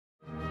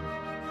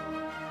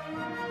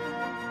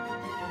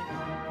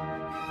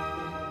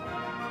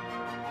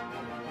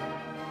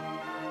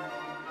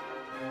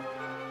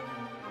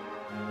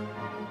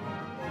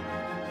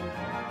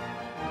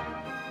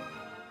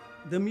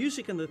The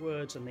music and the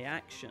words and the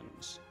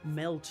actions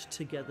meld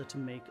together to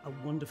make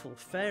a wonderful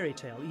fairy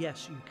tale.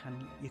 Yes, you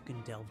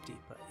can delve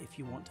deeper if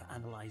you want to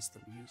analyze the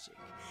music,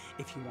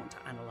 if you want to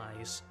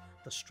analyze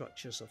the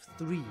structures of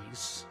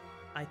threes.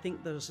 I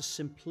think there's a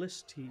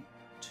simplicity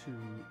to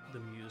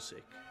the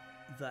music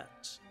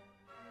that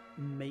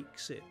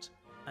makes it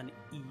an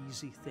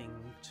easy thing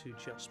to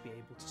just be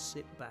able to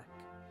sit back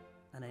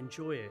and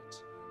enjoy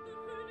it.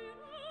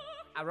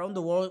 Around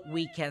the world,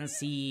 we can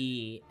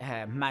see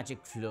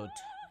magic flute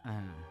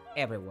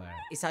everywhere.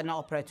 It's an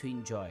opera to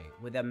enjoy.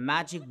 With a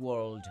magic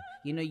world,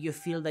 you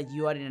feel that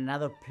you are in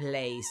another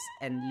place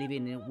and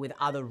living with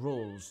other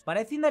rules. But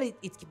I think that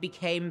it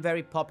became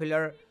very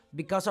popular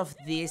because of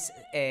this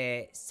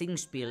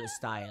singspiel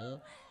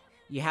style.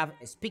 You have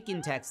a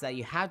speaking text that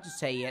you have to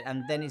say it,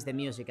 and then is the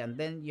music, and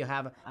then you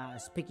have a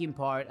speaking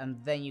part, and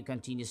then you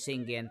continue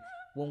singing.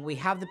 When we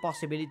have the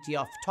possibility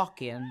of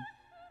talking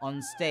on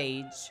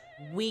stage,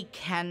 we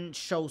can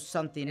show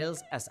something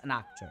else as an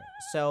actor.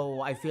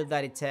 So I feel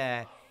that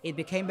it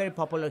became very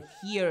popular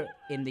here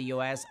in the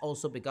US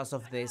also because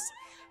of this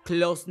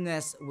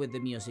closeness with the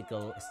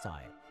musical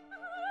style.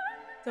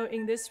 So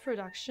in this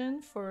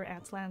production for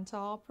Atlanta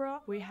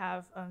Opera, we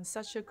have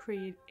such a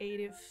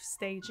creative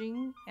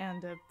staging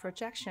and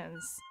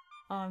projections,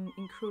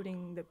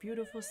 including the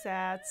beautiful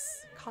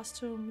sets,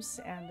 costumes,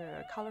 and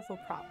colorful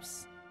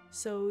props.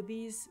 So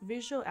these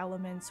visual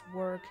elements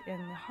work in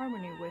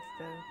harmony with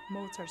the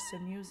Mozart's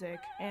music,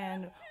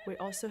 and we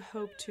also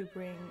hope to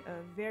bring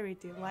a very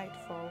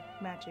delightful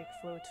magic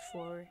flute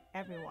for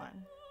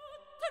everyone.